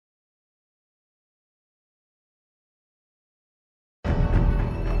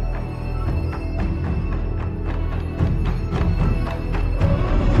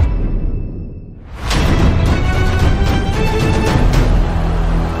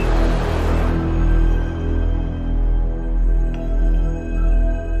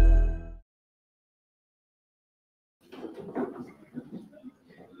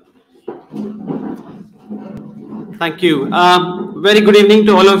Thank you. Very good evening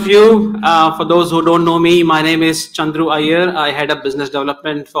to all of you. For those who don't know me, my name is Chandru Iyer. I head up business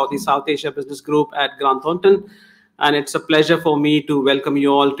development for the South Asia Business Group at Grant Thornton. And it's a pleasure for me to welcome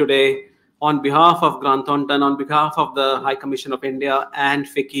you all today on behalf of Grant Thornton, on behalf of the High Commission of India and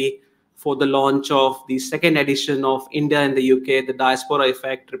FICCI for the launch of the second edition of India and the UK, the Diaspora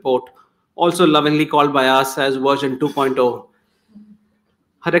Effect report, also lovingly called by us as version 2.0.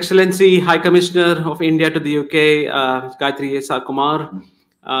 Her Excellency High Commissioner of India to the UK, Gayatri Kumar,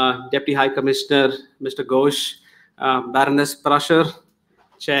 Deputy High Commissioner Mr. Ghosh, Baroness Prasher,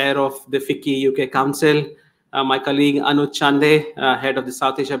 Chair of the FICCI UK Council, my colleague Anuj Chande, Head of the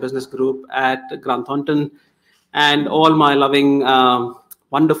South Asia Business Group at Grant Thornton, and all my loving,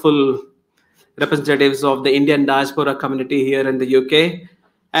 wonderful representatives of the Indian diaspora community here in the UK.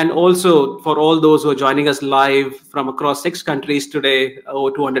 And also for all those who are joining us live from across 6 countries today,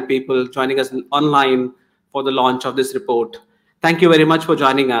 over 200 people joining us online for the launch of this report. Thank you very much for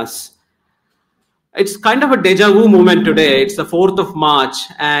joining us. It's kind of a deja vu moment today. It's the 4th of March,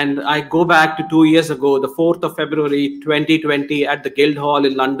 and I go back to 2 years ago, the 4th of February 2020 at the Guildhall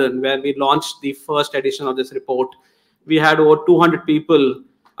in London, where we launched the first edition of this report. We had over 200 people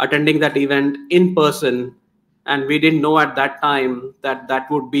attending that event in person. And we didn't know at that time that that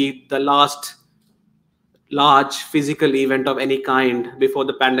would be the last large physical event of any kind before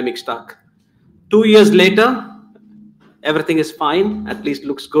the pandemic struck. 2 years later, everything is fine, at least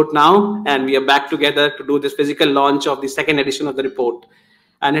looks good now. And we are back together to do this physical launch of the second edition of the report.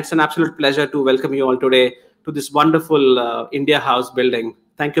 And it's an absolute pleasure to welcome you all today to this wonderful India House building.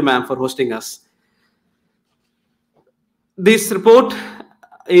 Thank you, ma'am, for hosting us. This report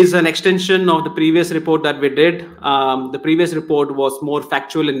is an extension of the previous report that we did. The previous report was more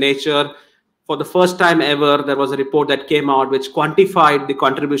factual in nature. For the first time ever, there was a report that came out which quantified the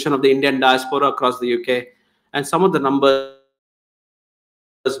contribution of the Indian diaspora across the UK. And some of the numbers,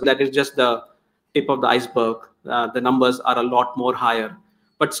 that is just the tip of the iceberg. The numbers are a lot more higher.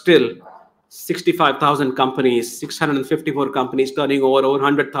 But still, 65,000 companies, 654 companies turning over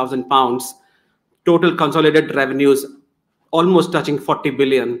 100,000 pounds, total consolidated revenues almost touching 40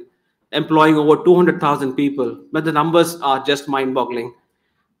 billion, employing over 200,000 people. But the numbers are just mind-boggling.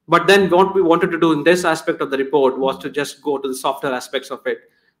 But then what we wanted to do in this aspect of the report was to just go to the softer aspects of it,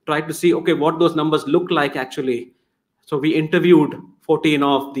 try to see, okay, what those numbers look like actually. So we interviewed 14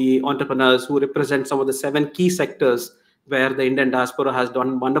 of the entrepreneurs who represent some of the 7 key sectors where the Indian diaspora has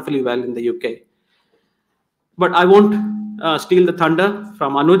done wonderfully well in the UK. But I won't steal the thunder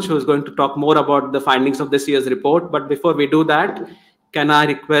from Anuj, who is going to talk more about the findings of this year's report. But before we do that, can I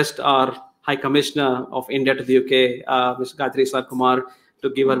request our High Commissioner of India to the UK, Ms. Gayatri Kumar, to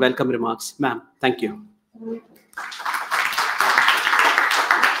give her welcome remarks. Ma'am, thank you.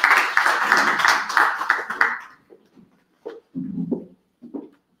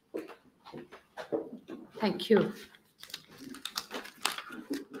 Thank you.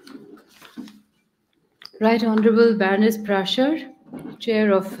 Right Honourable Baroness Prasher,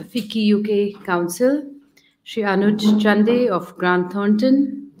 Chair of FICCI UK Council, Shri Anuj Chande of Grant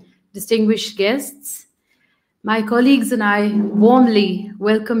Thornton, distinguished guests, my colleagues and I warmly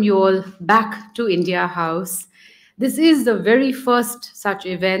welcome you all back to India House. This is the very first such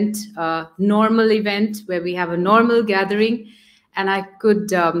event, normal event where we have a normal gathering, and I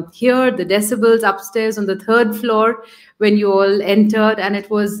could hear the decibels upstairs on the 3rd floor when you all entered, and it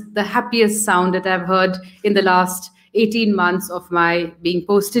was the happiest sound that I've heard in the last 18 months of my being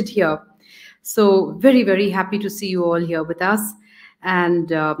posted here. So very, very happy to see you all here with us and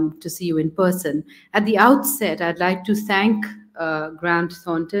to see you in person. At the outset, I'd like to thank Grant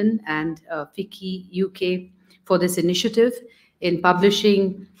Thornton and FICCI UK for this initiative in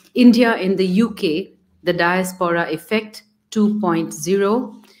publishing India in the UK, the Diaspora Effect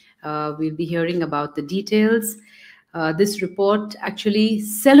 2.0. We'll be hearing about the details. This report actually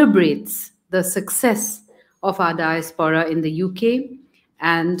celebrates the success of our diaspora in the UK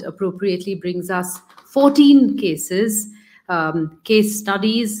and appropriately brings us 14 cases, case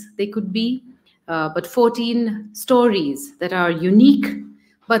studies they could be, but 14 stories that are unique,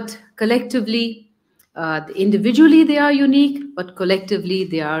 but collectively, individually they are unique, but collectively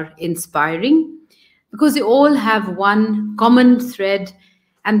they are inspiring because they all have one common thread,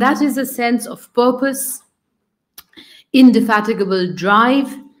 and that is a sense of purpose, indefatigable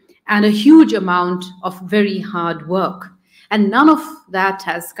drive, and a huge amount of very hard work. And none of that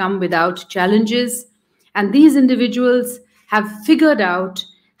has come without challenges. And these individuals have figured out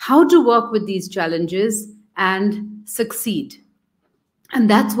how to work with these challenges and succeed. And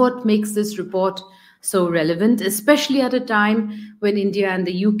that's what makes this report so relevant, especially at a time when India and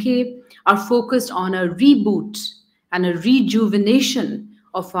the UK are focused on a reboot and a rejuvenation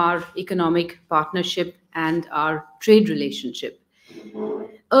of our economic partnership and our trade relationship.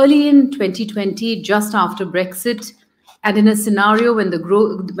 Early in 2020, just after Brexit, and in a scenario when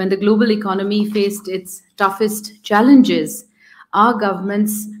the global economy faced its toughest challenges, our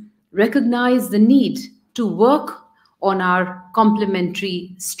governments recognized the need to work on our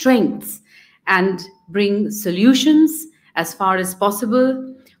complementary strengths and bring solutions as far as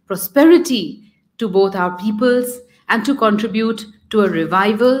possible, prosperity to both our peoples, and to contribute to a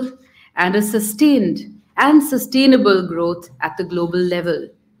revival and a sustained and sustainable growth at the global level.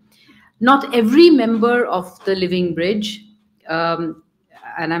 Not every member of the Living Bridge, and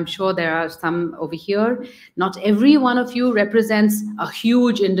I'm sure there are some over here, not every one of you represents a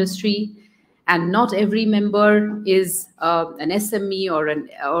huge industry, and not every member is an SME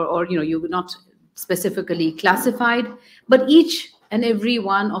or you're not specifically classified, but each and every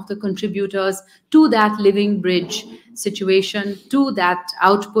one of the contributors to that Living Bridge situation, to that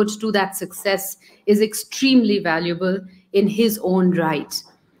output, to that success is extremely valuable in his own right.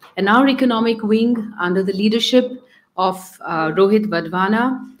 And our economic wing, under the leadership of Rohit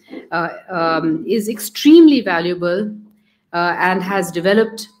Vadvana, is extremely valuable and has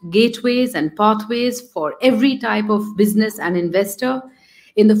developed gateways and pathways for every type of business and investor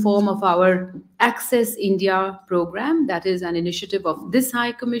in the form of our Access India program, that is an initiative of this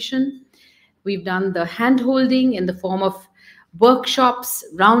High Commission. We've done the hand-holding in the form of workshops,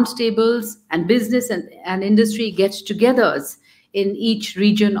 roundtables, and business and industry get-togethers in each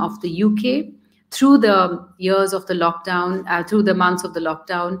region of the UK. Through the years of the lockdown, through the months of the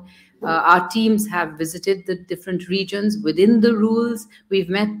lockdown, our teams have visited the different regions within the rules. We've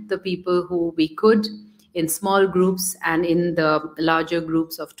met the people who we could in small groups and in the larger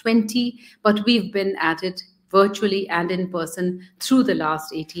groups of 20, but we've been at it virtually and in person through the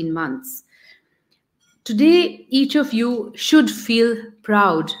last 18 months. Today, each of you should feel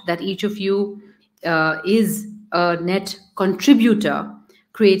proud that each of you is a net contributor,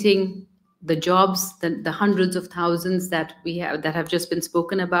 creating the jobs, the hundreds of thousands that we have that have just been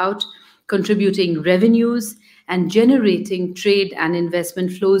spoken about, contributing revenues and generating trade and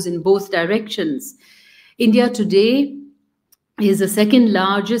investment flows in both directions. India today is the second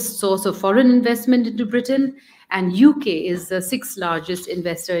largest source of foreign investment into Britain, and UK is the sixth largest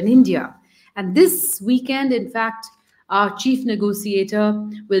investor in India. And this weekend, in fact, our chief negotiator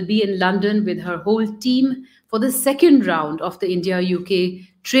will be in London with her whole team for the second round of the India-UK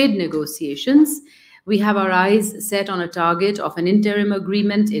trade negotiations. We have our eyes set on a target of an interim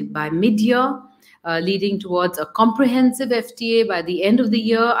agreement by mid-year, leading towards a comprehensive FTA by the end of the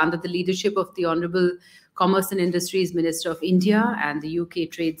year under the leadership of the Honourable Commerce and Industries Minister of India and the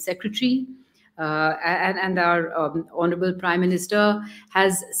UK Trade Secretary. And our Honourable Prime Minister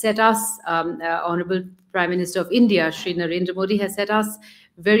has set us, Honourable Prime Minister of India, Shri Narendra Modi, has set us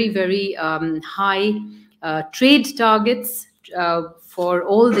very, very high trade targets for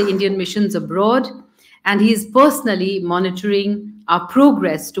all the Indian missions abroad. And he is personally monitoring our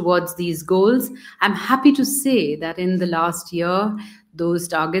progress towards these goals. I'm happy to say that in the last year, those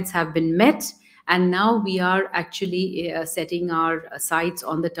targets have been met. And now we are actually setting our sights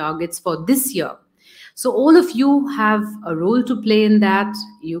on the targets for this year. So all of you have a role to play in that.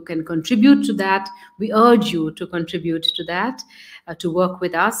 You can contribute to that. We urge you to contribute to that, to work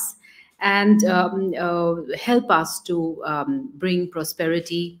with us and help us to bring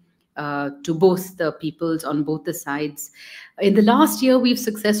prosperity to both the peoples on both the sides. In the last year, we've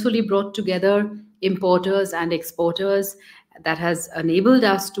successfully brought together importers and exporters. That has enabled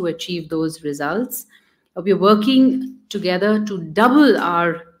us to achieve those results. We're working together to double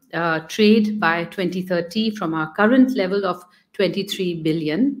our trade by 2030 from our current level of 23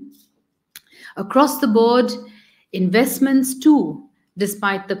 billion. Across the board, investments too,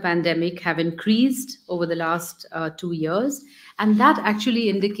 despite the pandemic, have increased over the last 2 years. And that actually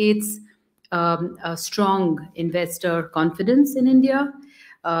indicates a strong investor confidence in India.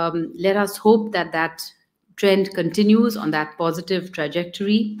 Let us hope that that trend continues on that positive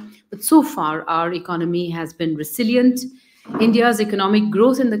trajectory. But so far, our economy has been resilient. India's economic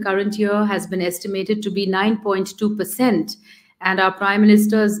growth in the current year has been estimated to be 9.2%. And our Prime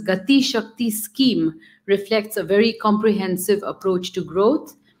Minister's Gati Shakti scheme reflects a very comprehensive approach to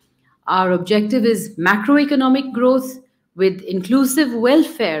growth. Our objective is macroeconomic growth with inclusive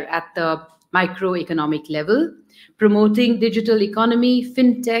welfare at the microeconomic level, promoting digital economy,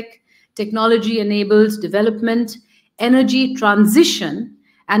 fintech, technology-enabled development, energy transition,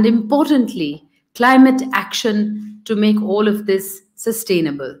 and importantly, climate action to make all of this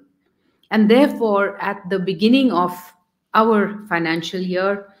sustainable. And therefore, at the beginning of our financial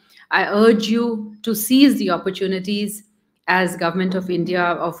year, I urge you to seize the opportunities as Government of India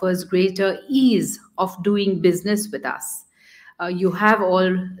offers greater ease of doing business with us. You have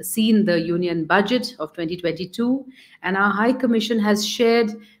all seen the Union Budget of 2022, and our High Commission has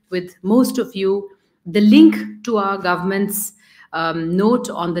shared with most of you the link to our government's note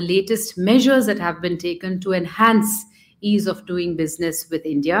on the latest measures that have been taken to enhance ease of doing business with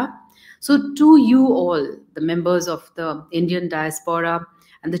India. So to you all, the members of the Indian diaspora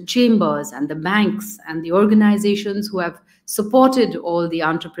and the chambers and the banks and the organizations who have supported all the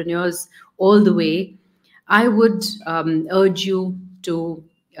entrepreneurs all the way, I would urge you to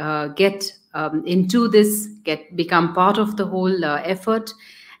get into this, become part of the whole effort.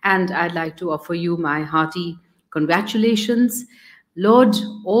 And I'd like to offer you my hearty congratulations. Lord,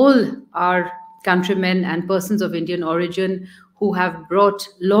 all our countrymen and persons of Indian origin who have brought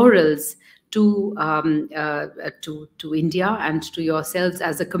laurels to India and to yourselves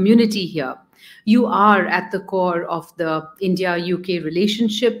as a community here. You are at the core of the India-UK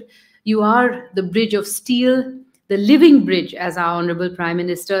relationship. You are the bridge of steel, the living bridge, as our Honorable Prime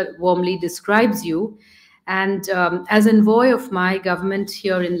Minister warmly describes you. And as envoy of my government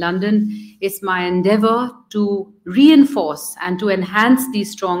here in London, it's my endeavor to reinforce and to enhance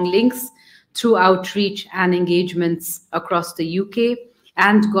these strong links through outreach and engagements across the UK,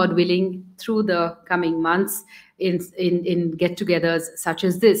 and God willing, through the coming months in get-togethers such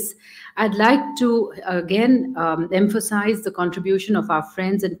as this. I'd like to again emphasize the contribution of our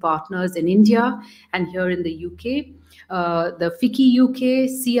friends and partners in India and here in the UK. The FICCI UK,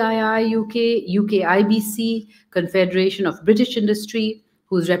 CII UK, UK IBC, Confederation of British Industry,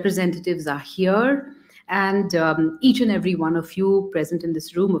 whose representatives are here, and each and every one of you present in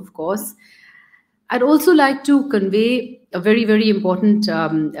this room, of course. I'd also like to convey a very, very important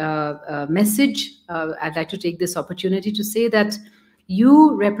message. I'd like to take this opportunity to say that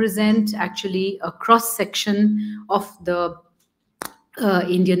you represent actually a cross-section of the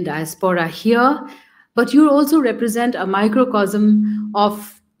Indian diaspora here, but you also represent a microcosm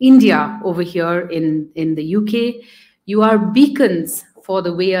of India over here in the UK. You are beacons for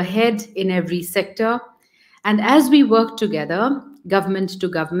the way ahead in every sector. And as we work together, government to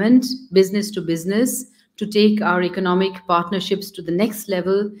government, business to business, to take our economic partnerships to the next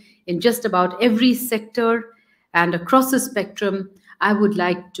level in just about every sector and across the spectrum, I would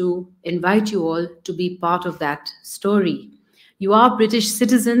like to invite you all to be part of that story. You are British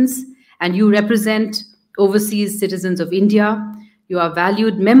citizens and you represent overseas citizens of India. You are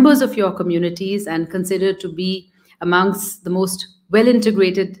valued members of your communities and considered to be amongst the most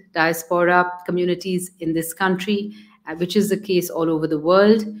well-integrated diaspora communities in this country, which is the case all over the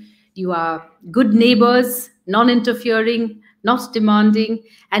world. You are good neighbors, non-interfering, not demanding,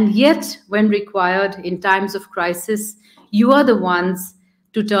 and yet, when required in times of crisis, you are the ones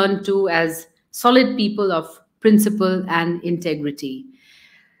to turn to as solid people of principle and integrity.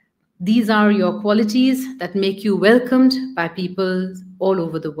 These are your qualities that make you welcomed by people all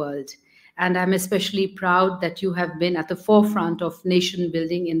over the world. And I'm especially proud that you have been at the forefront of nation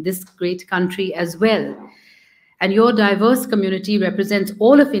building in this great country as well. And your diverse community represents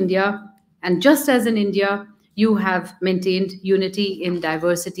all of India. And just as in India, you have maintained unity in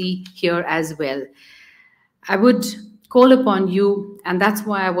diversity here as well. I would call upon you, and that's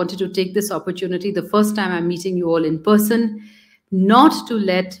why I wanted to take this opportunity, the first time I'm meeting you all in person, not to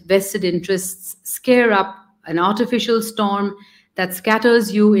let vested interests scare up an artificial storm that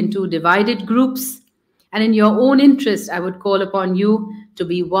scatters you into divided groups. And in your own interest, I would call upon you to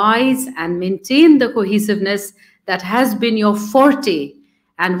be wise and maintain the cohesiveness that has been your forte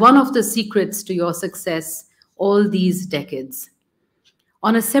and one of the secrets to your success all these decades.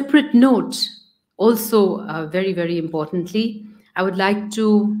 On a separate note, also very, very importantly, I would like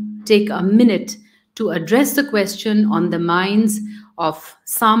to take a minute to address the question on the minds of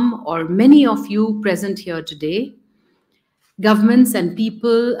some or many of you present here today. Governments and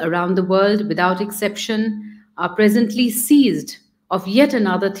people around the world, without exception, are presently seized of yet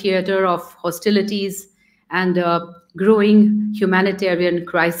another theater of hostilities and a growing humanitarian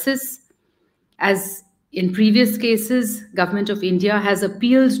crisis. As in previous cases, Government of India has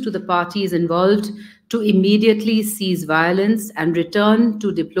appealed to the parties involved to immediately cease violence and return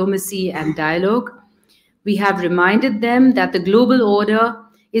to diplomacy and dialogue. We have reminded them that the global order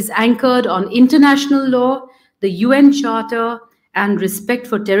is anchored on international law, the UN Charter, and respect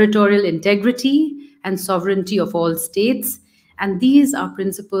for territorial integrity and sovereignty of all states. And these are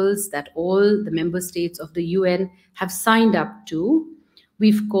principles that all the member states of the UN have signed up to.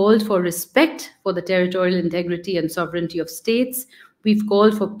 We've called for respect for the territorial integrity and sovereignty of states. We've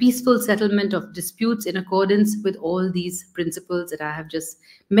called for peaceful settlement of disputes in accordance with all these principles that I have just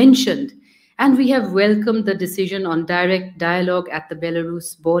mentioned. And we have welcomed the decision on direct dialogue at the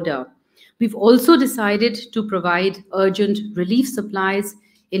Belarus border. We've also decided to provide urgent relief supplies,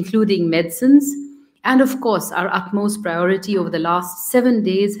 including medicines. And of course, our utmost priority over the last 7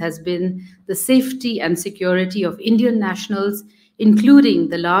 days has been the safety and security of Indian nationals, including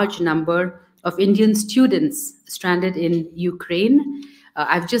the large number of Indian students stranded in Ukraine.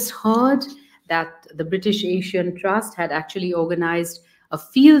 I've just heard that the British Asian Trust had actually organized a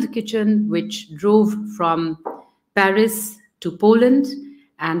field kitchen which drove from Paris to Poland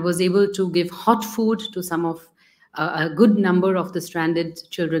and was able to give hot food to some of a good number of the stranded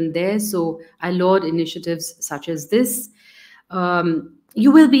children there. So I laud initiatives such as this.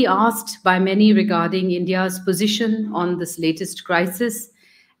 You will be asked by many regarding India's position on this latest crisis,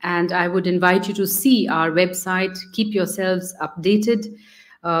 and I would invite you to see our website. Keep yourselves updated.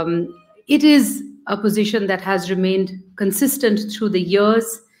 It is a position that has remained consistent through the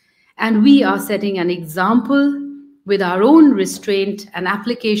years, and we are setting an example with our own restraint and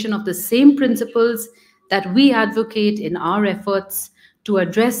application of the same principles that we advocate in our efforts to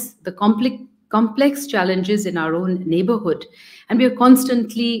address the complex challenges in our own neighborhood. And we are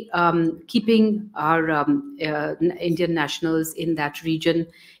constantly keeping our Indian nationals in that region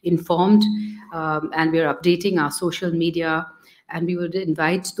informed, and we are updating our social media, and we would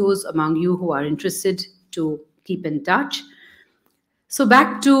invite those among you who are interested to keep in touch. So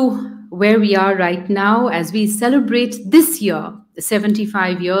back to where we are right now as we celebrate this year the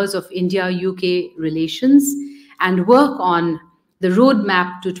 75 years of India-UK relations and work on the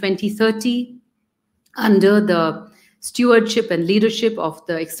roadmap to 2030 under the stewardship and leadership of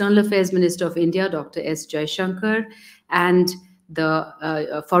the External Affairs Minister of India, Dr. S. Jaishankar, and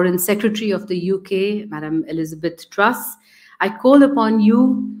the Foreign Secretary of the UK, Madam Elizabeth Truss. I call upon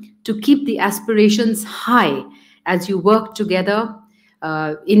you to keep the aspirations high as you work together,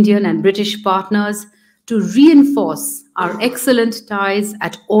 Indian and British partners, to reinforce our excellent ties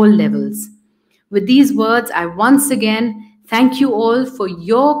at all levels. With these words, I once again thank you all for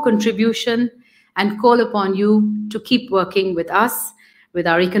your contribution and call upon you to keep working with us, with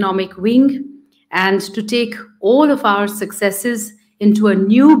our economic wing, and to take all of our successes into a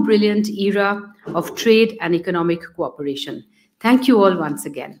new brilliant era of trade and economic cooperation. Thank you all once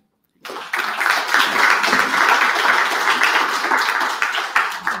again.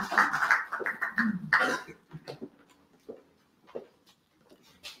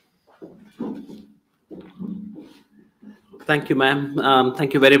 Thank you, ma'am.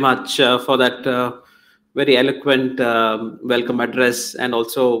 Thank you very much for that very eloquent welcome address, and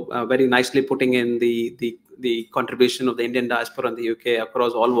also very nicely putting in the contribution of the Indian diaspora in the UK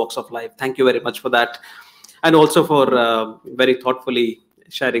across all walks of life. Thank you very much for that, and also for very thoughtfully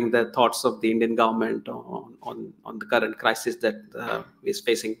sharing the thoughts of the Indian government on the current crisis that is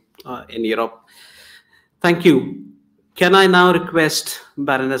facing in Europe. Thank you. Can I now request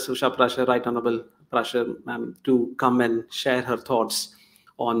Baroness Usha Prasher, Right Honourable Prasher, ma'am, to come and share her thoughts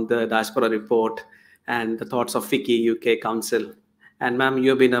on the diaspora report and the thoughts of FICCI UK Council. And ma'am,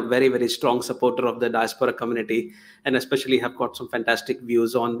 you have been a very, very strong supporter of the diaspora community, and especially have got some fantastic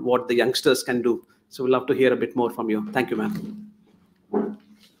views on what the youngsters can do. So we'd love to hear a bit more from you. Thank you, ma'am.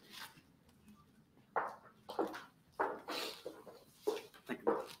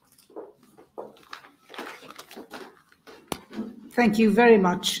 Thank you very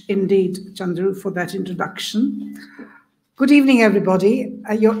much indeed, Chandru, for that introduction. Good evening, everybody.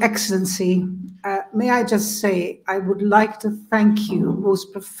 Your Excellency, may I just say, I would like to thank you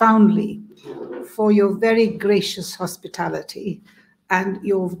most profoundly for your very gracious hospitality and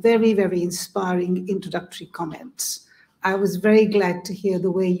your very, very inspiring introductory comments. I was very glad to hear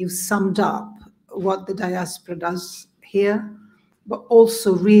the way you summed up what the diaspora does here, but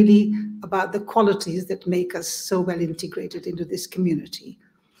also really about the qualities that make us so well integrated into this community.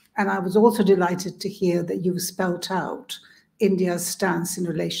 And I was also delighted to hear that you spelt out India's stance in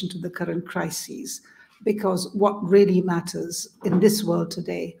relation to the current crises, because what really matters in this world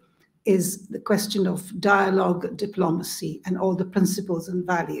today is the question of dialogue, diplomacy, and all the principles and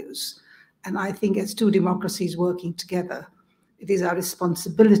values. And I think as two democracies working together, it is our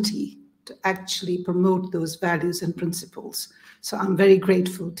responsibility to actually promote those values and principles. So I'm very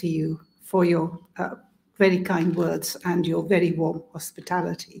grateful to you for your very kind words and your very warm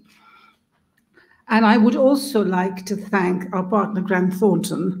hospitality. And I would also like to thank our partner Grant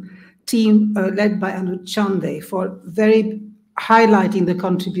Thornton team led by Anuj Chande for very highlighting the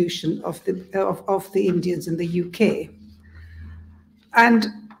contribution of the Indians in the UK. And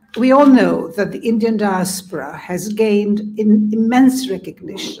we all know that the Indian diaspora has gained immense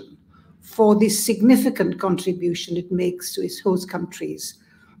recognition for the significant contribution it makes to its host countries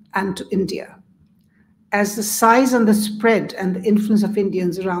and to India. As the size and the spread and the influence of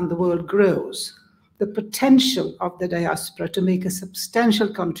Indians around the world grows, the potential of the diaspora to make a substantial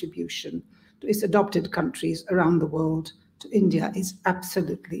contribution to its adopted countries around the world to India is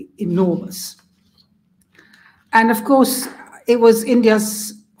absolutely enormous. And of course, it was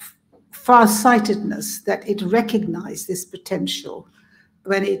India's far-sightedness that it recognized this potential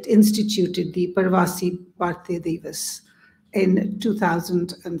when it instituted the Pravasi Bharatiya Divas in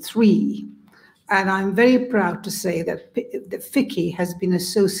 2003. And I'm very proud to say that the FICCI has been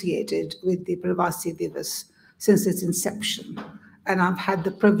associated with the Pravasi Divas since its inception. And I've had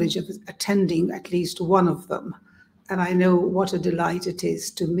the privilege of attending at least one of them. And I know what a delight it is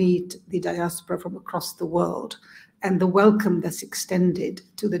to meet the diaspora from across the world and the welcome that's extended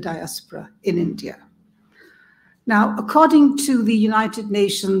to the diaspora in India. Now, according to the United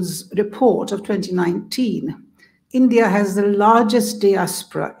Nations report of 2019, India has the largest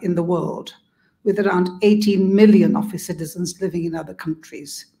diaspora in the world, with around 18 million of its citizens living in other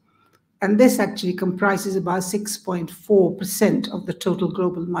countries. And this actually comprises about 6.4% of the total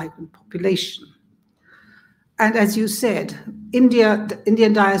global migrant population. And as you said, the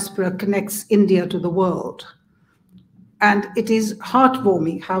Indian diaspora connects India to the world. And it is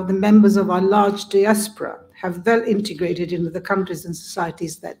heartwarming how the members of our large diaspora have well integrated into the countries and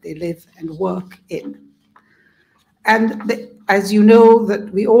societies that they live and work in. And as you know,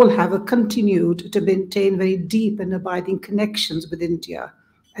 that we all have continued to maintain very deep and abiding connections with India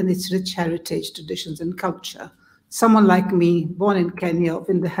and its rich heritage, traditions, and culture. Someone like me, born in Kenya, of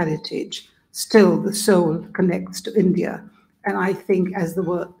Indian heritage, still the soul connects to India. And I think as the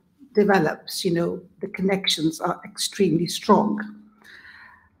world develops, the connections are extremely strong.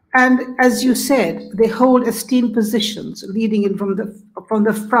 And as you said, they hold esteemed positions, leading in from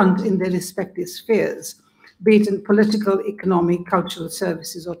the front in their respective spheres, be it in political, economic, cultural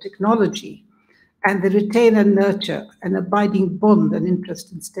services, or technology. And they retain and nurture an abiding bond and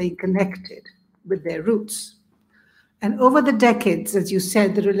interest in staying connected with their roots. And over the decades, as you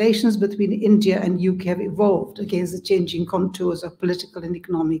said, the relations between India and UK have evolved against the changing contours of political and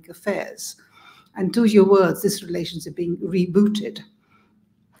economic affairs. And to your words, these relations are being rebooted.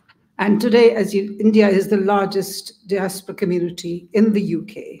 And today, India is the largest diaspora community in the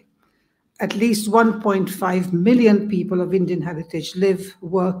UK. At least 1.5 million people of Indian heritage live,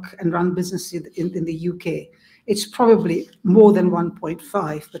 work, and run businesses in the UK. It's probably more than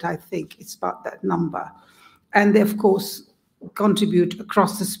 1.5, but I think it's about that number. And they, of course, contribute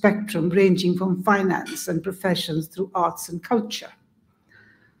across the spectrum, ranging from finance and professions through arts and culture.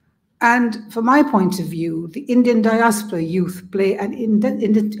 And from my point of view, the Indian diaspora youth play an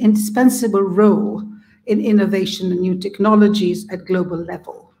indispensable role in innovation and new technologies at global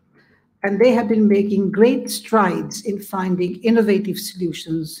level. And they have been making great strides in finding innovative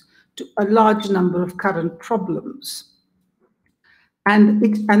solutions to a large number of current problems. And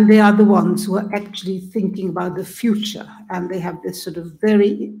they are the ones who are actually thinking about the future, and they have this sort of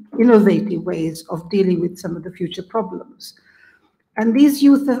very innovative ways of dealing with some of the future problems. And these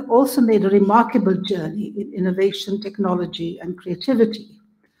youth have also made a remarkable journey in innovation, technology, and creativity.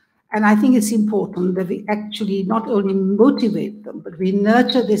 And I think it's important that we actually not only motivate them, but we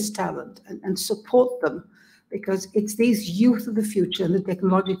nurture this talent and support them, because it's these youth of the future and the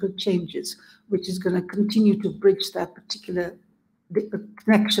technological changes which is going to continue to bridge that particular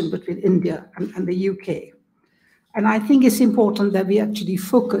connection between India and the UK. And I think it's important that we actually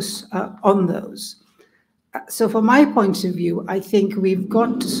focus on those. So from my point of view, I think we've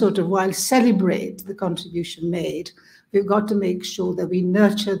got to sort of, while celebrate the contribution made, we've got to make sure that we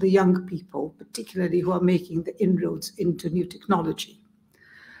nurture the young people, particularly who are making the inroads into new technology.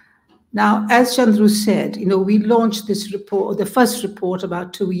 Now, as Chandru said, we launched this report, the first report,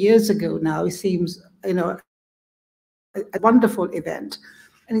 about 2 years ago now. It seems, a wonderful event.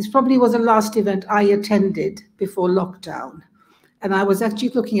 And it probably was the last event I attended before lockdown. And I was actually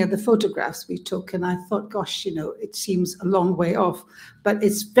looking at the photographs we took, and I thought, gosh, it seems a long way off. But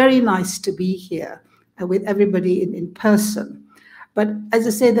it's very nice to be here with everybody in person. But as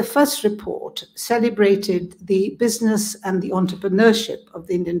I say, the first report celebrated the business and the entrepreneurship of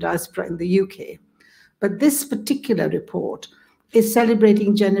the Indian diaspora in the UK. But this particular report is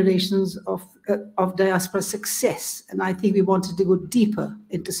celebrating generations of diaspora success. And I think we wanted to go deeper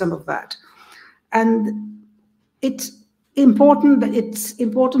into some of that. And it's important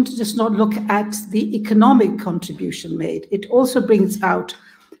to just not look at the economic contribution made. It also brings out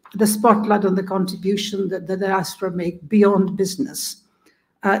the spotlight on the contribution that the diaspora make beyond business.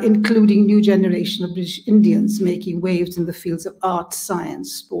 including new generation of British Indians making waves in the fields of art,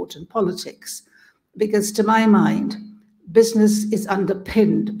 science, sport, and politics. Because to my mind, business is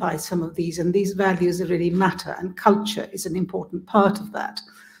underpinned by some of these, and these values really matter, and culture is an important part of that.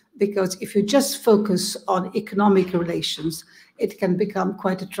 Because if you just focus on economic relations, it can become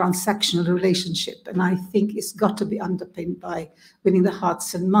quite a transactional relationship. And I think it's got to be underpinned by winning the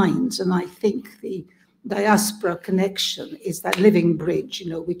hearts and minds. And I think the diaspora connection is that living bridge,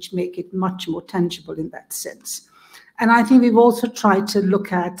 which make it much more tangible in that sense. And I think we've also tried to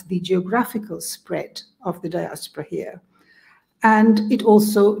look at the geographical spread of the diaspora here. And it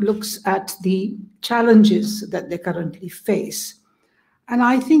also looks at the challenges that they currently face. And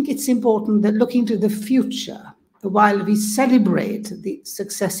I think it's important that looking to the future, while we celebrate the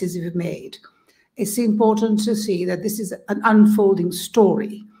successes we've made, it's important to see that this is an unfolding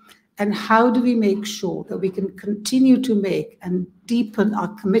story. And how do we make sure that we can continue to make and deepen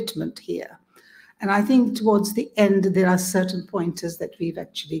our commitment here? And I think towards the end, there are certain pointers that we've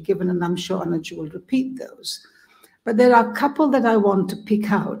actually given, and I'm sure Anuj will repeat those. But there are a couple that I want to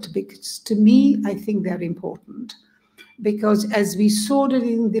pick out, because to me, I think they're important. Because as we saw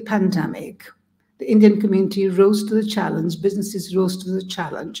during the pandemic, the Indian community rose to the challenge, businesses rose to the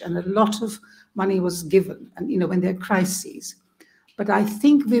challenge, and a lot of money was given, and when there are crises. But I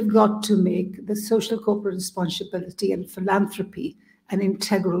think we've got to make the social corporate responsibility and philanthropy an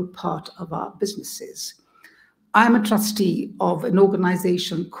integral part of our businesses. I'm a trustee of an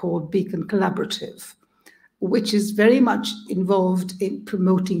organization called Beacon Collaborative, which is very much involved in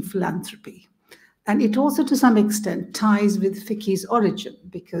promoting philanthropy. And it also, to some extent, ties with FICCI's origin,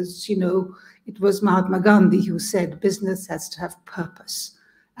 because, it was Mahatma Gandhi who said business has to have purpose.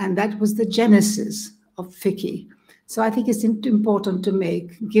 And that was the genesis of FICCI. So I think it's important to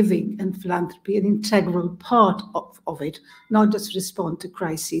make giving and philanthropy an integral part of it, not just respond to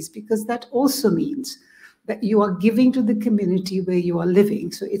crises, because that also means that you are giving to the community where you are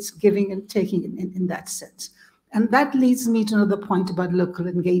living. So it's giving and taking in that sense. And that leads me to another point about local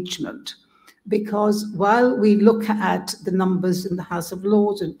engagement. Because while we look at the numbers in the House of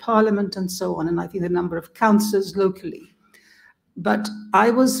Lords and Parliament and so on, and I think the number of councillors locally, but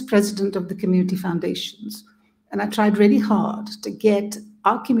I was president of the community foundations, and I tried really hard to get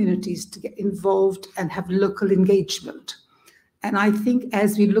our communities to get involved and have local engagement. And I think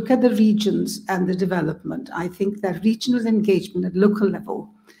as we look at the regions and the development, I think that regional engagement at local level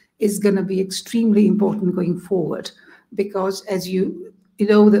is going to be extremely important going forward, because as you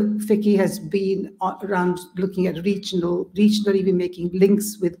know, the FICCI has been around looking at regionally we're making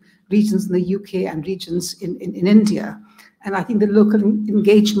links with regions in the UK and regions in India. And I think the local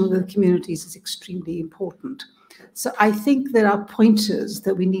engagement with the communities is extremely important. So I think there are pointers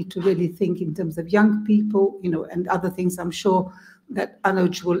that we need to really think in terms of young people, and other things. I'm sure that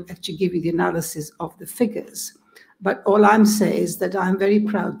Anuj will actually give you the analysis of the figures. But all I'm saying is that I'm very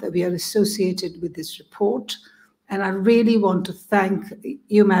proud that we are associated with this report. And I really want to thank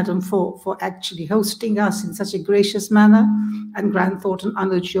you, madam, for actually hosting us in such a gracious manner, and Grant Thornton,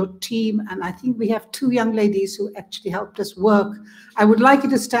 Anuj, your team. And I think we have two young ladies who actually helped us work. I would like you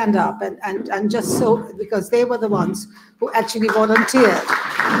to stand up and just so, because they were the ones who actually volunteered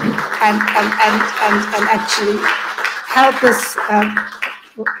and actually helped us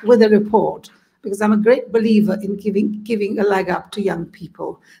with the report. Because I'm a great believer in giving a leg up to young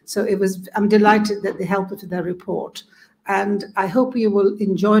people. So I'm delighted that they helped us with their report. And I hope you will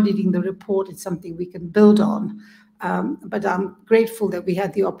enjoy reading the report. It's something we can build on. But I'm grateful that we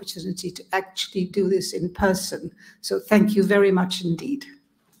had the opportunity to actually do this in person. So thank you very much indeed.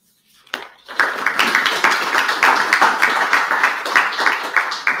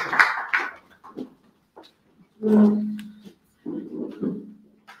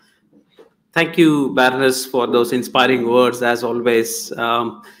 Thank you, Baroness, for those inspiring words, as always.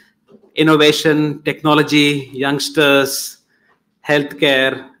 Innovation, technology, youngsters,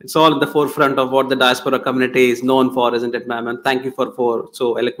 healthcare, it's all at the forefront of what the diaspora community is known for, isn't it, ma'am? And thank you for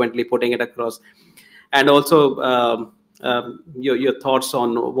so eloquently putting it across. And also your thoughts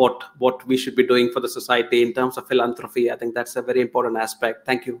on what we should be doing for the society in terms of philanthropy. I think that's a very important aspect.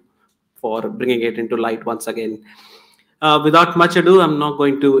 Thank you for bringing it into light once again. Without much ado, I'm now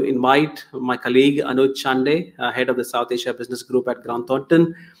going to invite my colleague Anuj Chande, head of the South Asia Business Group at Grant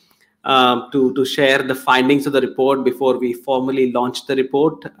Thornton, to share the findings of the report before we formally launch the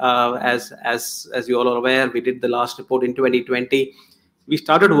report. As you all are aware, we did the last report in 2020. We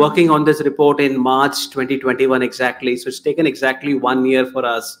started working on this report in March 2021 exactly. So it's taken exactly 1 year for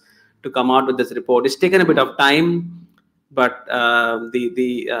us to come out with this report. It's taken a bit of time, but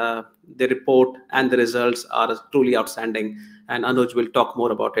the report and the results are truly outstanding. and Anuj will talk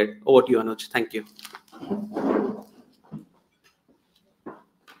more about it. Over to you, Anuj. Thank you.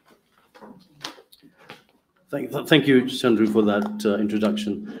 Thank you, Chandru, for that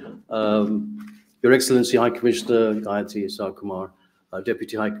introduction. Your Excellency, High Commissioner Gayatri Kumar,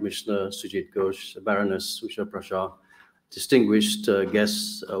 Deputy High Commissioner Sujit Ghosh, Baroness Usha Prashar, distinguished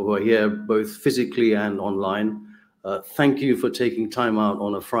guests who are here both physically and online. Thank you for taking time out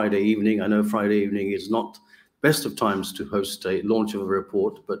on a Friday evening. I know Friday evening is not best of times to host a launch of a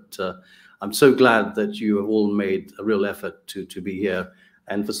report, but I'm so glad that you have all made a real effort to be here.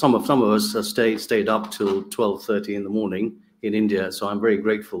 And for some of us stayed up till 12:30 in the morning in India. So I'm very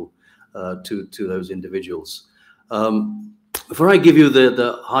grateful to those individuals. Before I give you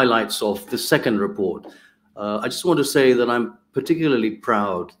the highlights of the second report, I just want to say that I'm particularly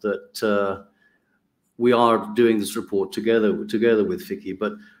proud that we are doing this report together with FICCI.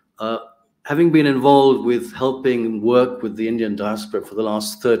 But having been involved with helping work with the Indian diaspora for the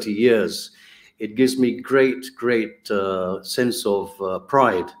last 30 years, it gives me great sense of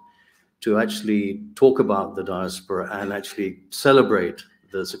pride to actually talk about the diaspora and actually celebrate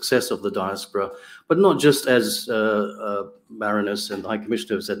the success of the diaspora, but not just, as Baroness and High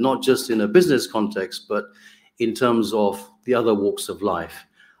Commissioner have said, not just in a business context, but in terms of the other walks of life.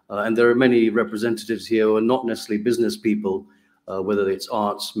 And there are many representatives here who are not necessarily business people, whether it's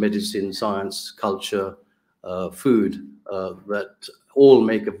arts, medicine, science, culture, food, that all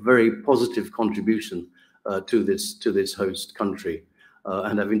make a very positive contribution to this host country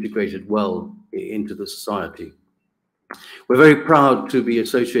and have integrated well into the society. We're very proud to be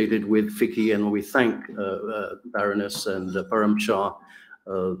associated with FICCI, and we thank Baroness and Param Shah,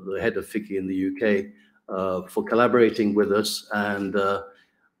 the head of FICCI in the UK, for collaborating with us. And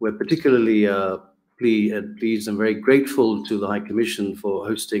we're particularly pleased and very grateful to the High Commission for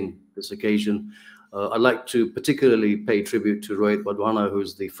hosting this occasion. I'd like to particularly pay tribute to Rohit Wadhwana,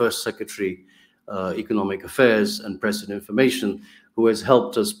 who's the First Secretary, Economic Affairs and Press and Information, who has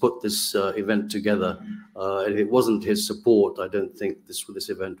helped us put this event together. And it wasn't his support, I don't think this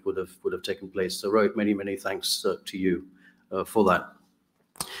event would have taken place. So Rohit, many thanks to you for that.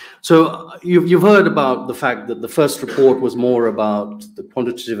 So you've heard about the fact that the first report was more about the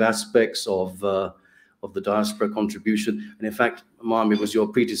quantitative aspects of the diaspora contribution. And in fact, Ma'am, it was your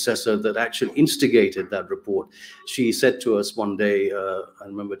predecessor that actually instigated that report. She said to us one day, I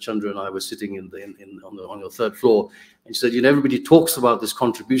remember Chandra and I were sitting on your third floor, and she said, you know, everybody talks about this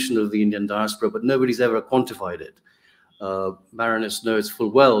contribution of the Indian diaspora, but nobody's ever quantified it. Baroness knows full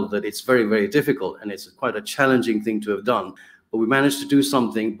well that it's very difficult, and it's quite a challenging thing to have done. But we managed to do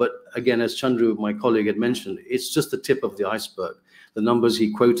something. But again, as Chandru, my colleague, had mentioned, it's just the tip of the iceberg. The numbers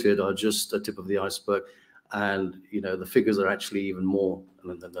he quoted are just a tip of the iceberg, and you know the figures are actually even more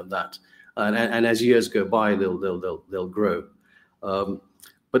than that. And as years go by, they'll grow.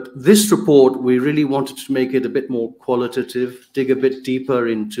 But this report, we really wanted to make it a bit more qualitative, dig a bit deeper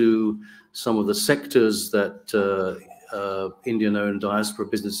into some of the sectors that Indian-owned diaspora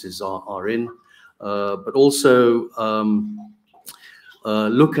businesses are in, but also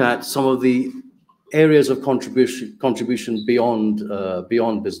look at some of the areas of contribution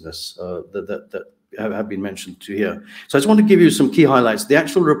beyond business that have been mentioned to here. So I just want to give you some key highlights. The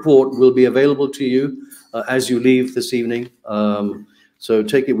actual report will be available to you as you leave this evening. So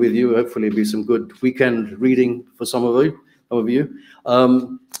take it with you. Hopefully it'll be some good weekend reading for some of you.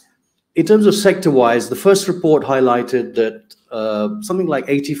 In terms of sector-wise, the first report highlighted that something like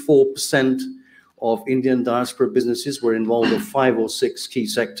 84% of Indian diaspora businesses were involved in 5 or 6 key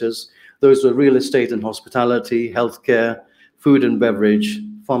sectors. Those were real estate and hospitality, healthcare, food and beverage,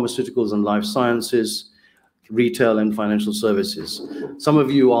 pharmaceuticals and life sciences, retail and financial services. Some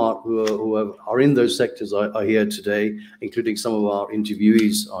of you who are in those sectors are here today, including some of our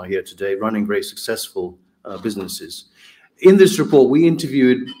interviewees are here today, running very successful businesses. In this report, we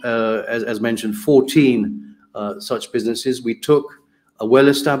interviewed, as mentioned, 14 such businesses. We took a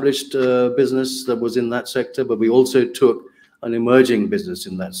well-established business that was in that sector, but we also took an emerging business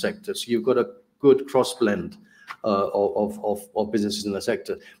in that sector. So you've got a good cross-blend of businesses in the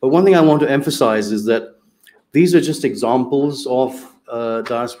sector. But one thing I want to emphasize is that these are just examples of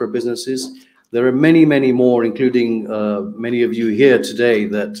diaspora businesses. There are many more, including many of you here today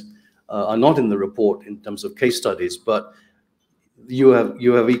that are not in the report in terms of case studies, but you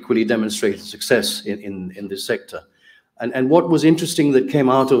have equally demonstrated success in this sector. And what was interesting that came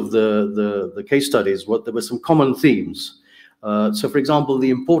out of the case studies, there were some common themes. So for example,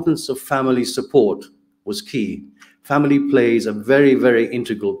 the importance of family support was key. Family plays a very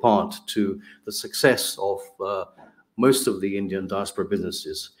integral part to the success of most of the Indian diaspora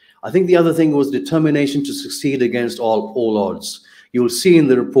businesses. I think the other thing was determination to succeed against all odds. You'll see in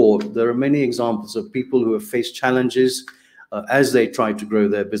the report, there are many examples of people who have faced challenges as they tried to grow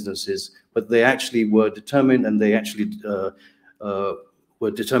their businesses, but they actually were determined, and they actually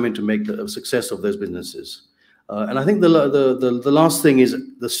were determined to make a success of those businesses. And I think the last thing is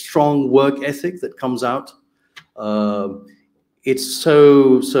the strong work ethic that comes out. It's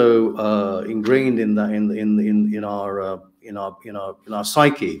so ingrained in our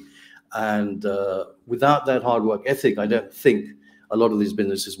psyche, and without that hard work ethic, I don't think a lot of these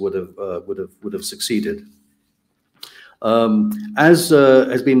businesses would have succeeded. As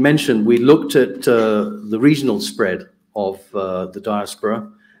has been mentioned, we looked at the regional spread of the diaspora,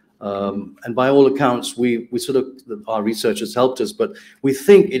 and by all accounts, we sort of, our researchers helped us, but we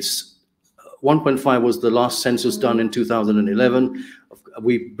think it's 1.5 was the last census done in 2011.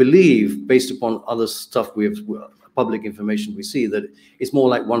 We believe, based upon other stuff we have, public information we see, that it's more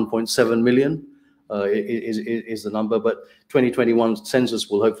like 1.7 million is the number, but 2021 census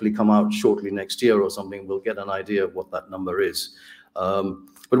will hopefully come out shortly next year or something. We'll get an idea of what that number is.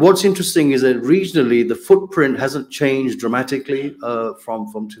 But what's interesting is that regionally, the footprint hasn't changed dramatically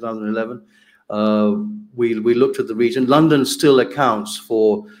from 2011. We looked at the region. London still accounts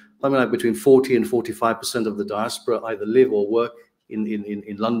for something like between 40 and 45% of the diaspora either live or work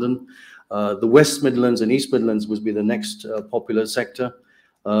in London. The West Midlands and East Midlands would be the next popular sector.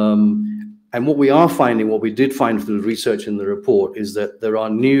 And what we are finding, what we did find through the research in the report, is that there are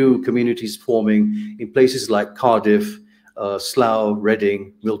new communities forming in places like Cardiff, Slough,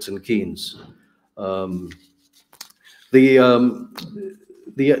 Reading, Milton Keynes. The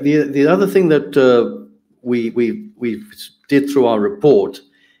other thing that we did through our report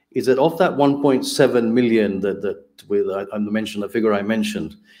is that of that 1.7 million I mentioned, the figure I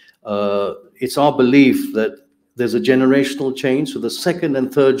mentioned, it's our belief that there's a generational change. So the second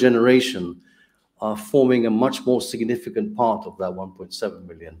and third generation are forming a much more significant part of that 1.7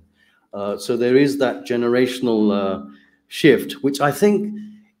 million. So there is that generational shift, which I think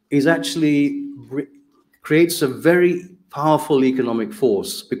is actually creates a very powerful economic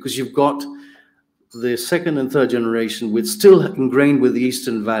force, because you've got the second and third generation with still ingrained with the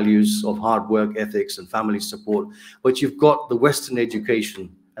Eastern values of hard work ethics and family support, but you've got the Western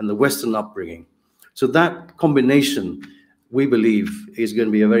education and the Western upbringing. So that combination, we believe, is going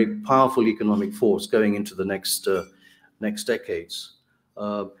to be a very powerful economic force going into the next decades.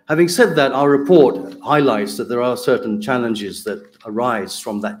 Having said that, our report highlights that there are certain challenges that arise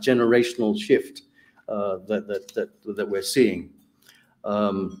from that generational shift that we're seeing.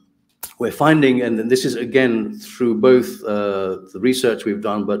 We're finding, and this is again through both the research we've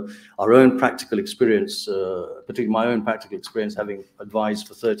done, but our own practical experience, particularly my own practical experience having advised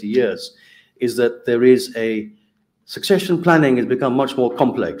for 30 years, is that there is a succession planning has become much more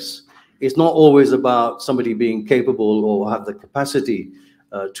complex. It's not always about somebody being capable or have the capacity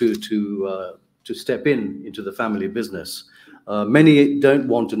to step into the family business. Many don't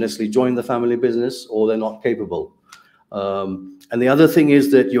want to necessarily join the family business, or they're not capable. And the other thing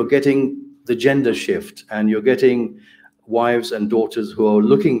is that you're getting the gender shift, and you're getting wives and daughters who are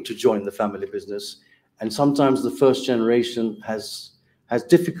looking to join the family business. And sometimes the first generation has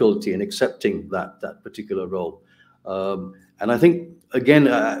difficulty in accepting that particular role. And I think, again,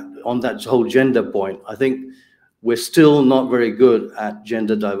 on that whole gender point, I think we're still not very good at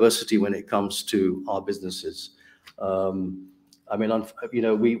gender diversity when it comes to our businesses. I mean, you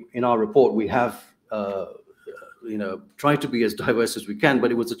know, in our report, we have, you know, tried to be as diverse as we can, but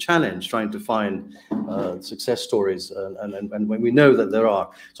it was a challenge trying to find success stories, and when we know that there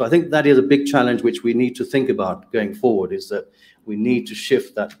are. So I think that is a big challenge which we need to think about going forward, is that we need to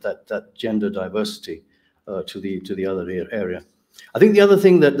shift that gender diversity to the other area. I think the other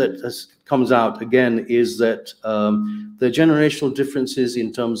thing that comes out again is that the generational differences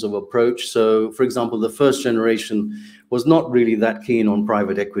in terms of approach. So, for example, the first generation was not really that keen on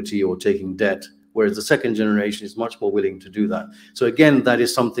private equity or taking debt, whereas the second generation is much more willing to do that. So again, that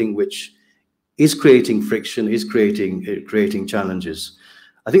is something which is creating friction, is creating challenges.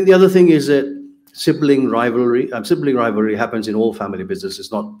 I think the other thing is that sibling rivalry happens in all family businesses,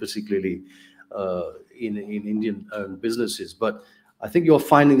 not particularly in Indian-owned businesses. But I think you're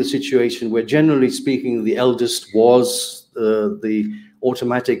finding the situation where, generally speaking, the eldest was the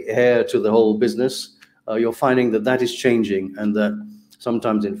automatic heir to the whole business. You're finding that is changing, and that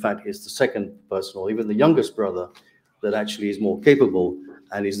sometimes, in fact, it's the second person or even the youngest brother that actually is more capable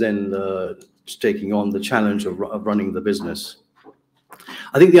and is then taking on the challenge of running the business.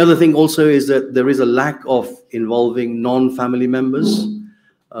 I think the other thing also is that there is a lack of involving non-family members.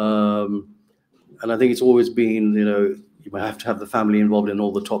 And I think it's always been, you know, you might have to have the family involved in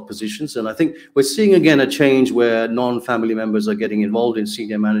all the top positions. And I think we're seeing again a change where non-family members are getting involved in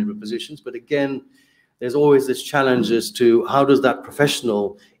senior management positions. But again, there's always this challenge as to how does that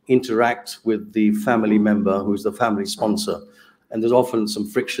professional interact with the family member who's the family sponsor. And there's often some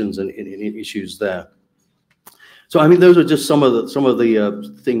frictions and issues there. So I mean, those are just some of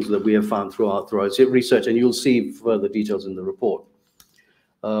the things that we have found through our research, and you'll see further details in the report.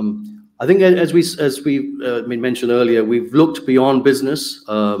 I think as we mentioned earlier, we've looked beyond business.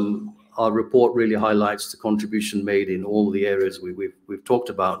 Our report really highlights the contribution made in all the areas we've talked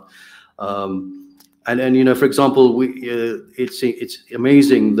about. And you know, for example, it's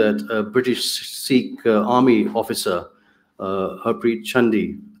amazing that a British Sikh army officer, Harpreet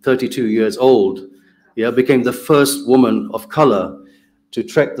Chandi, 32 years old, became the first woman of color to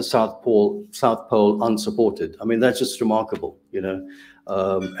trek the South Pole unsupported. I mean, that's just remarkable, you know.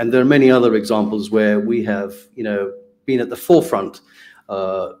 And there are many other examples where we have, you know, been at the forefront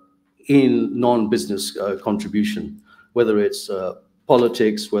in non-business contribution, whether it's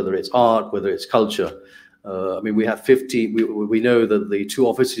politics, whether it's art, whether it's culture. I mean, we have 50. We know that the 2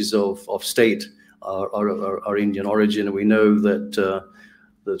 offices of state are Indian origin, and we know that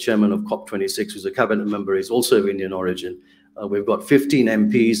the chairman of COP26, who's a cabinet member, is also of Indian origin. We've got 15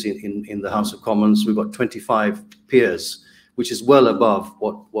 MPs in the House of Commons. We've got 25 peers, which is well above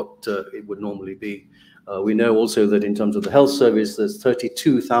what it would normally be. We know also that in terms of the health service, there's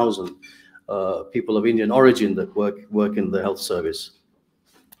 32,000 people of Indian origin that work in the health service.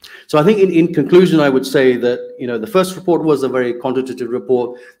 So I think in conclusion, I would say that, you know, the first report was a very quantitative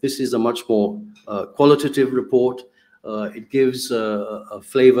report. This is a much more qualitative report. It gives a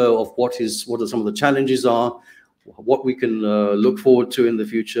flavor of what are some of the challenges are, what we can look forward to in the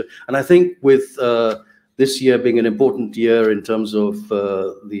future. And I think with this year being an important year in terms of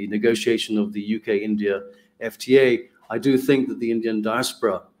the negotiation of the UK-India FTA, I do think that the Indian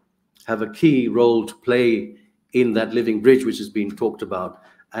diaspora have a key role to play in that living bridge which has been talked about,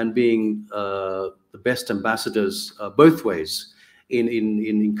 and being the best ambassadors both ways in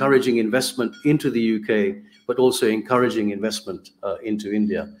encouraging investment into the UK, but also encouraging investment into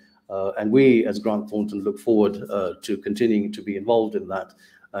India. And we, as Grant Thornton, look forward to continuing to be involved in that.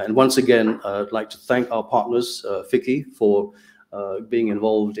 And once again, I'd like to thank our partners, FICCI, for being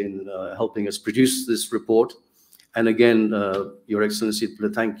involved in helping us produce this report. And again, Your Excellency,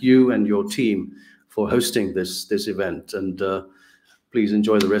 thank you and your team for hosting this event. And please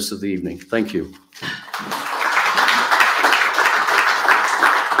enjoy the rest of the evening. Thank you.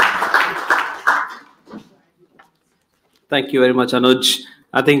 Thank you very much, Anuj.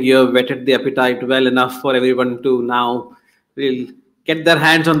 I think you have whetted the appetite well enough for everyone to now really get their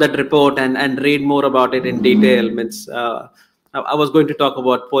hands on that report and read more about it in detail. I was going to talk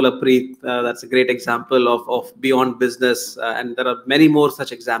about Polapreet. That's a great example of beyond business, and there are many more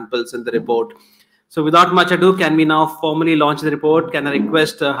such examples in the report. So without much ado, can we now formally launch the report? Can I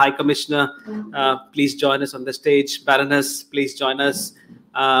request High Commissioner, please join us on the stage. Baroness, please join us.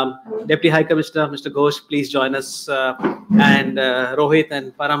 Deputy High Commissioner, Mr. Ghosh, please join us. And Rohit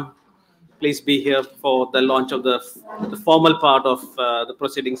and Param, please be here for the launch of the formal part of the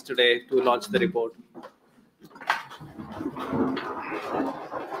proceedings today to launch the report.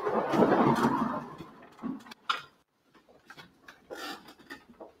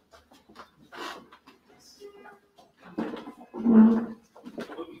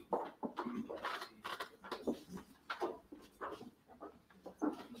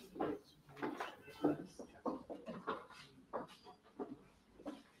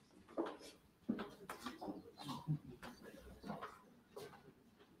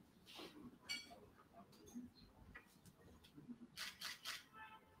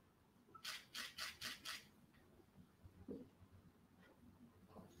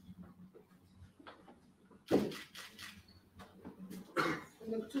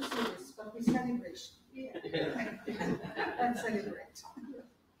 Look too serious, but we celebrate. Yeah. Let's celebrate.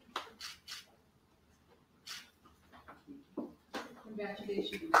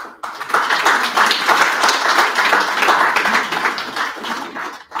 Congratulations.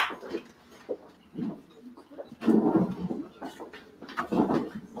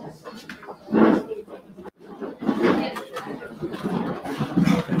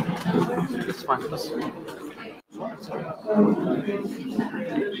 It's fine.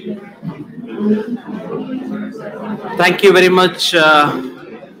 Thank you very much,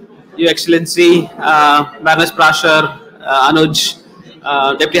 Your Excellency, Baroness Prashar, Anuj,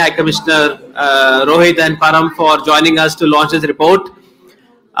 Deputy High Commissioner, Rohit and Param for joining us to launch this report.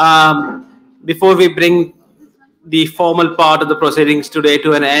 Before we bring the formal part of the proceedings today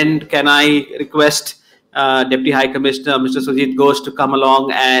to an end, can I request Deputy High Commissioner, Mr. Sujit Ghosh, to come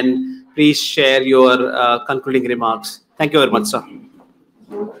along and please share your concluding remarks. Thank you very much, sir.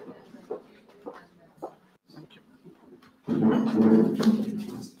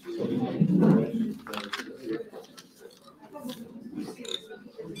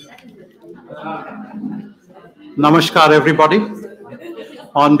 Namaskar, everybody.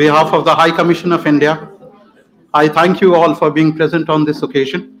 On behalf of the High Commission of India, I thank you all for being present on this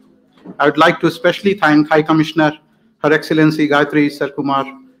occasion. I would like to especially thank High Commissioner, Her Excellency Gayatri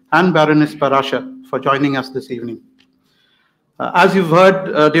Sarkumar and Baroness Parashar for joining us this evening. As you've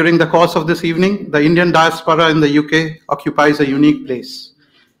heard during the course of this evening, the Indian diaspora in the UK occupies a unique place.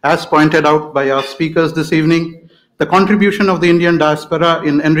 As pointed out by our speakers this evening, the contribution of the Indian diaspora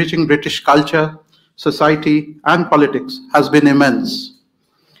in enriching British culture, society, and politics has been immense.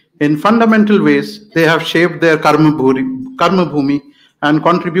 In fundamental ways, they have shaped their karma bhumi and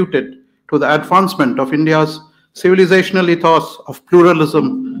contributed to the advancement of India's civilizational ethos of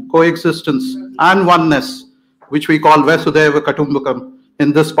pluralism, coexistence, and oneness, which we call Vasudhaiva Kutumbakam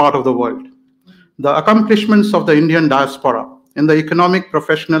in this part of the world. The accomplishments of the Indian diaspora in the economic,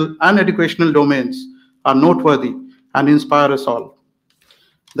 professional, and educational domains are noteworthy and inspire us all.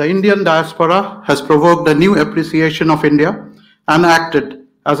 The Indian diaspora has provoked a new appreciation of India and acted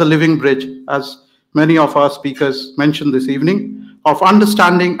as a living bridge, as many of our speakers mentioned this evening, of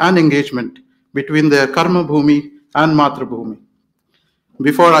understanding and engagement between their karma bhumi and matra bhumi.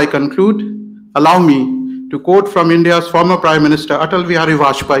 Before I conclude, allow me to quote from India's former Prime Minister Atal Bihari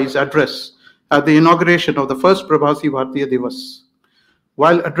Vajpayee's address at the inauguration of the first Prabhasi Bharatiya Divas.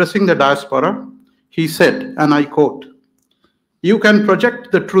 While addressing the diaspora, he said, and I quote, "You can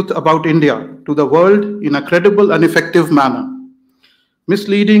project the truth about India to the world in a credible and effective manner.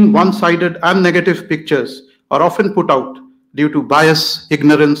 Misleading, one-sided, and negative pictures are often put out due to bias,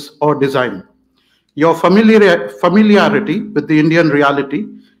 ignorance, or design. Your familiarity with the Indian reality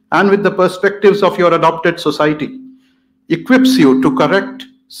and with the perspectives of your adopted society equips you to correct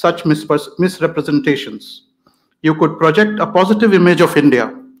such misrepresentations. You could project a positive image of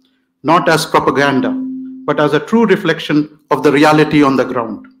India, not as propaganda, but as a true reflection of the reality on the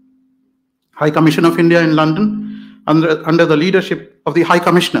ground." High Commission of India in London, under the leadership of the High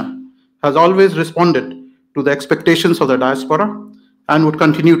Commissioner, has always responded to the expectations of the diaspora and would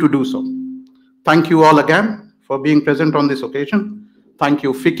continue to do so. Thank you all again for being present on this occasion. Thank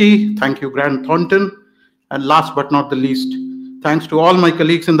you, FICCI. Thank you, Grant Thornton. And last but not the least, thanks to all my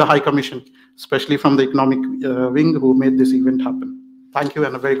colleagues in the High Commission, especially from the economic wing, who made this event happen. Thank you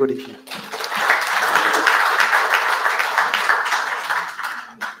and a very good evening.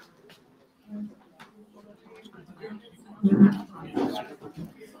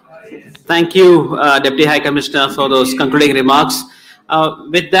 Thank you, Deputy High Commissioner, for those concluding remarks.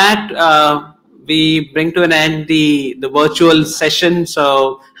 With that, we bring to an end the virtual session.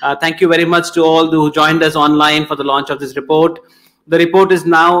 So thank you very much to all who joined us online for the launch of this report. The report is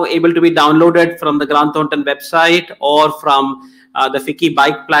now able to be downloaded from the Grant Thornton website or from the FICCI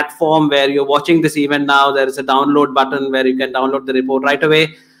Bike platform where you're watching this event now. There is a download button where you can download the report right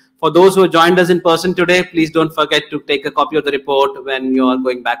away. For those who joined us in person today, please don't forget to take a copy of the report when you are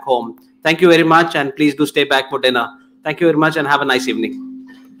going back home. Thank you very much, and please do stay back for dinner. Thank you very much and have a nice evening.